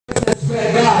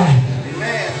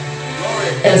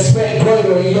expect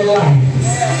greater in your life.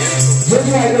 Just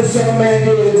like this young man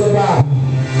did in the Bible,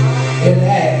 in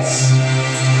Acts.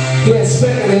 He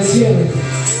expected his healing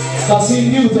because he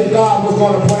knew that God was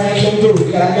going to bring him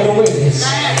through. Can I get a witness?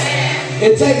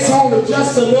 It takes only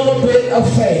just a little bit of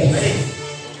faith.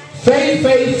 Faith,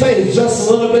 faith, faith. Just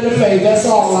a little bit of faith. That's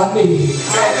all I need.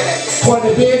 For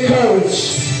to be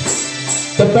encouraged.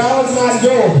 The battle is not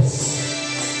yours.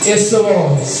 It's the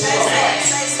Lord's.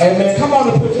 Amen. Come on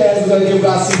and put your hands together and give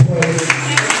God some praise.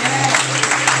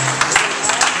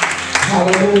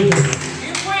 Hallelujah.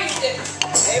 You preached it.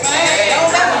 Amen.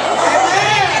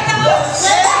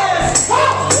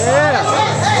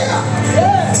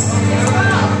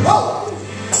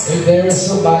 If there is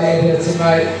somebody in here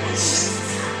tonight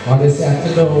or this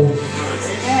afternoon,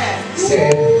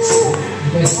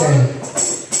 listen.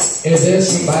 If there's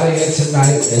somebody here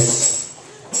tonight that's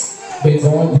been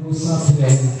going through something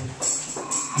and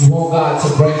you want God to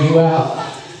bring you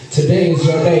out, today is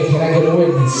your day. Can I get a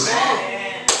witness?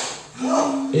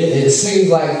 It seems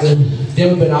like the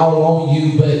devil been all on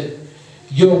you, but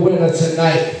you're a winner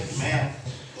tonight.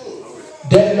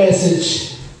 That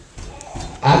message,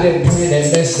 I didn't plan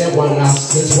that message. That's what I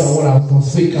was going to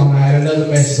speak on. I had another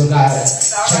message, so God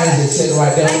changed it, sitting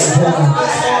right there on the corner.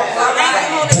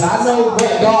 But I know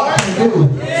what God can do.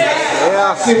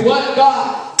 See what God.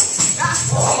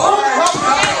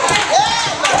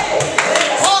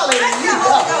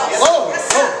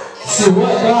 See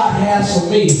what God has for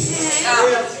me.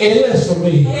 It is for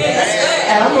me.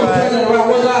 And I'm going to turn it around.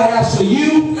 What God has for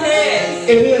you, it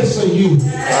is for you.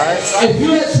 If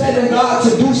you're expecting God to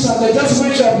do something, just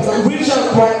reach up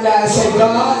right now and say,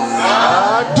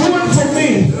 God, do it for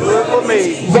me. Do it for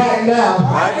me. Right now.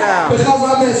 Right now. Because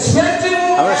I'm expecting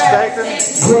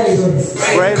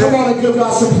greater. Come on and give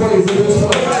God some praise in this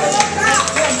place.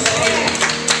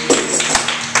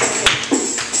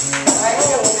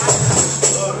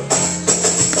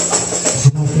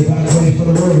 Everybody ready for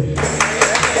the word?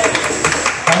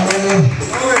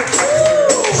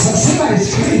 So somebody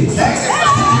scream.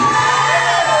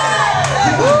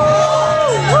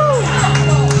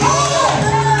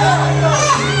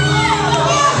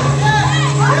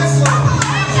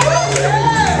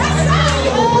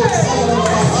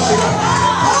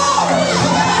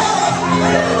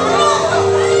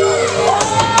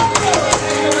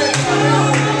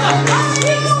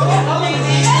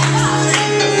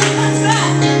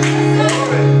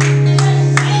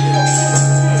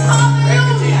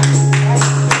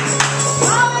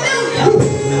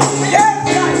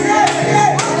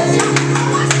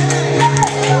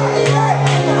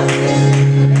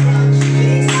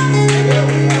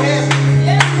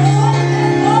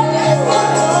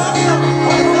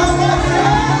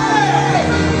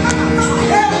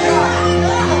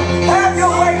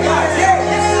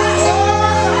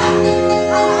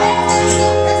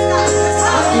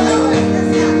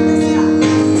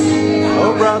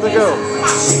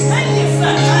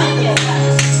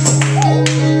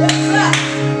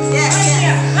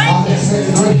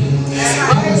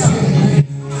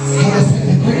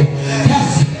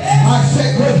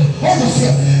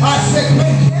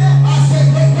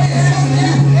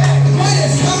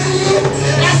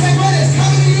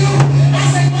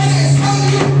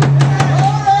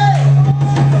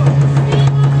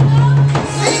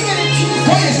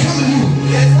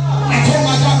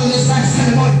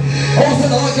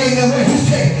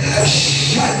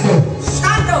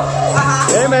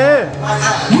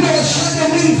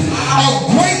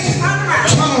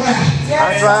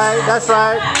 That's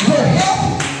right. Your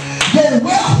health, your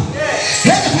wealth,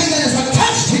 everything that is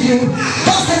attached to you,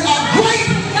 does a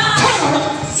great turnaround.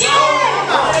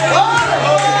 A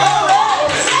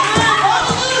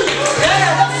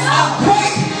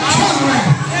great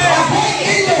turnaround. A great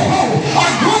in your home. A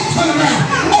great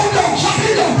turnaround. Oh, don't jump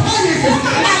in your finances.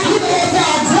 I do know it's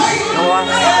a great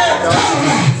turnaround.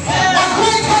 A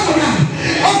great turnaround.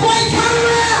 A great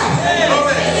turnaround.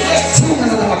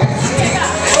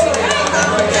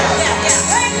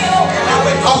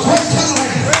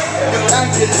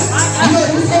 You know,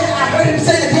 you said I heard it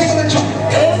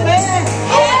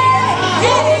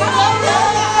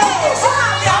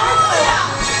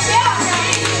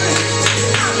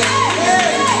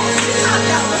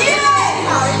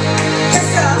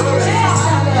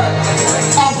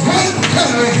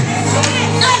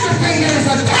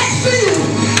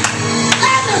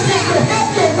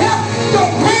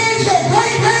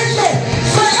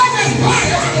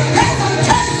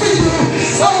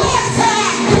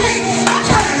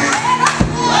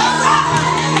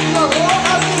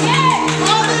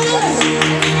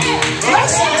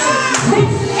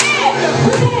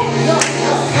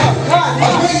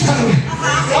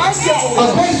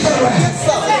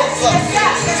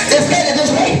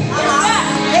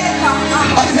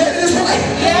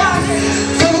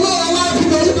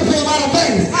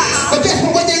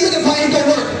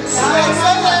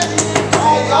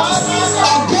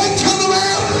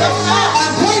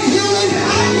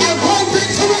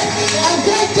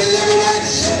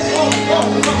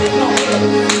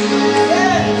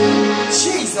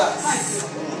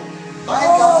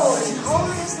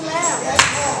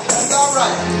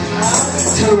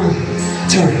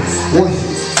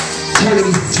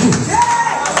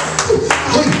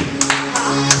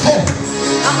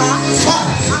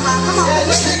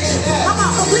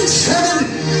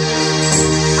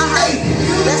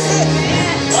That's it.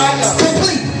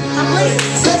 Complete.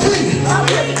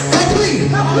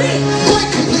 Great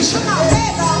completion.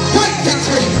 Great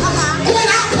victory. Great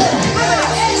outpouring.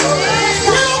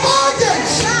 Real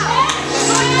abundance.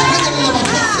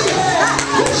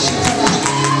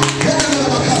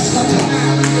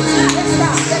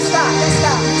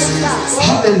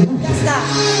 Hallelujah.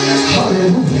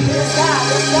 Hallelujah.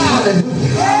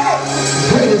 Hallelujah.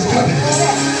 Great is coming.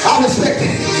 I'm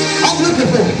expecting. I'm looking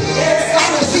for it. I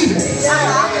receive it.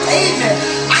 Amen.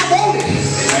 I want it.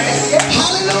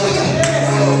 Hallelujah.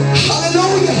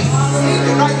 Hallelujah.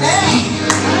 Right now.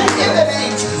 In the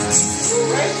name of Jesus.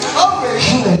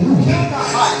 Hallelujah.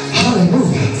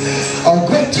 Hallelujah. A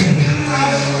great turn.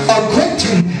 A great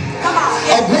turn.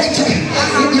 A great turn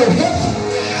in your health.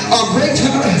 A great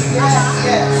turn.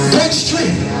 Great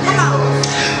strength.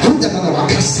 Great strength.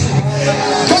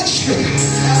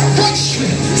 Great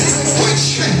strength. Great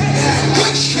strength.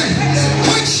 Great strength.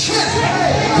 Great strength.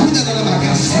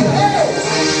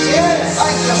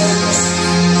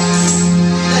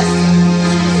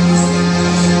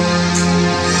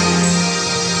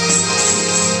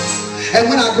 And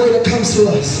when our greater comes to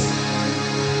us,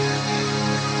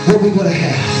 what are we going to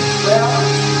have?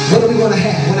 What are we going to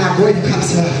have when our greater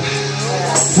comes to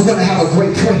us? We're going to have a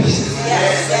great praise.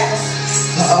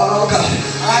 Oh God.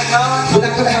 We're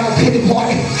not going to have a pity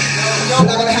party.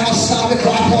 We're not going to have a sobbing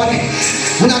cry party.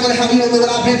 We're not going to have, you don't know what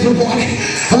I've been through party.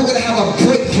 We're going to have a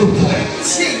breakthrough party.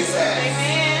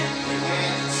 Amen.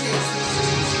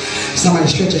 Somebody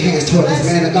stretch your hands toward this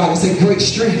man of God and say, great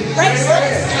strength. Great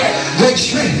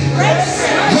strength.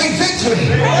 Great victory.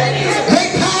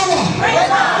 Great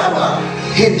power.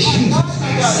 In Jesus.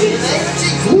 Yes, sir.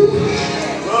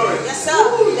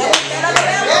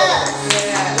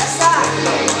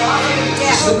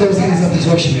 Slip those hands up and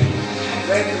worship Him.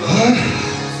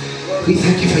 We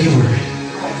thank you for your word.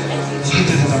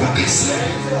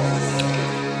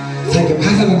 Thank you.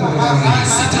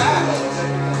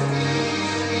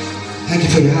 Thank you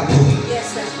for your outpour.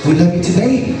 We love you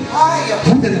today.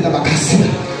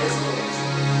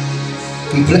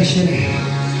 We bless your name.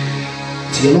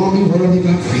 To your Lord be worthy of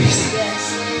our praise.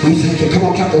 We thank you. Come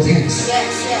on, clap those hands.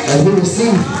 As we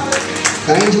receive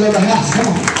the angel of the house. Come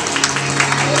on.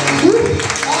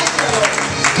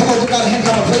 Come on, you got a hand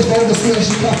clap a place for overseer as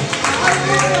she comes.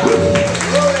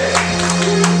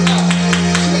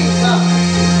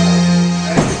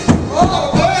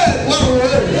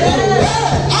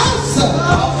 Awesome.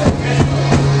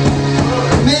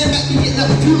 Man might be getting up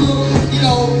a few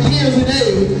little, years and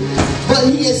age, but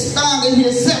he has found in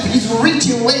himself, he's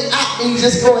reaching way out and he's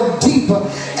just going deeper,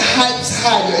 heights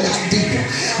higher and deeper.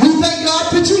 We thank God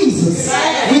for Jesus.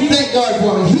 We thank God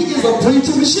for him. He is a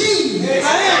preacher machine.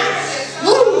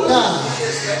 Woo, God.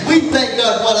 We thank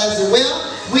God for that. I said, well,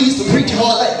 we used to preach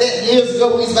hard like that years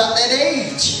ago when we was about that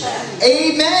age.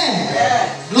 Amen.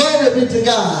 Glory be to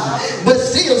God. But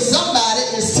still somebody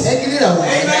is taking it over.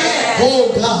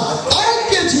 Oh God. Thank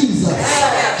you, Jesus.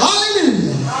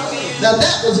 Hallelujah. Now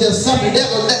that was just something that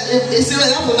was, it's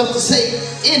enough to say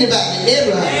anybody,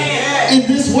 everybody in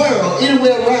this world,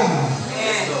 anywhere around.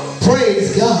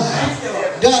 Praise God.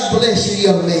 God bless you,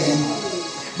 young man.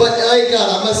 But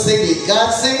God, I must say that God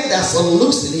said that's a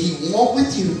lucid He won't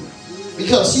with you.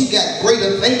 Because He got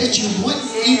greater things that you wouldn't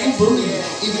even believe.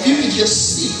 If you could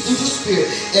just see through the Spirit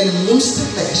and loose the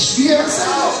flesh. You hear us?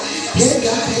 Hey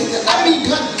God, hey God. I mean,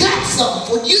 God got something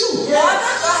for you.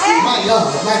 My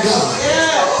God, my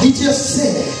God. He just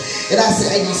said it. And I said,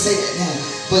 I ain't gonna say that now.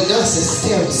 But God says,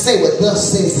 say what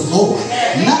thus says the Lord.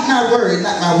 Not my word,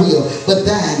 not my will, but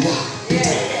thine, God.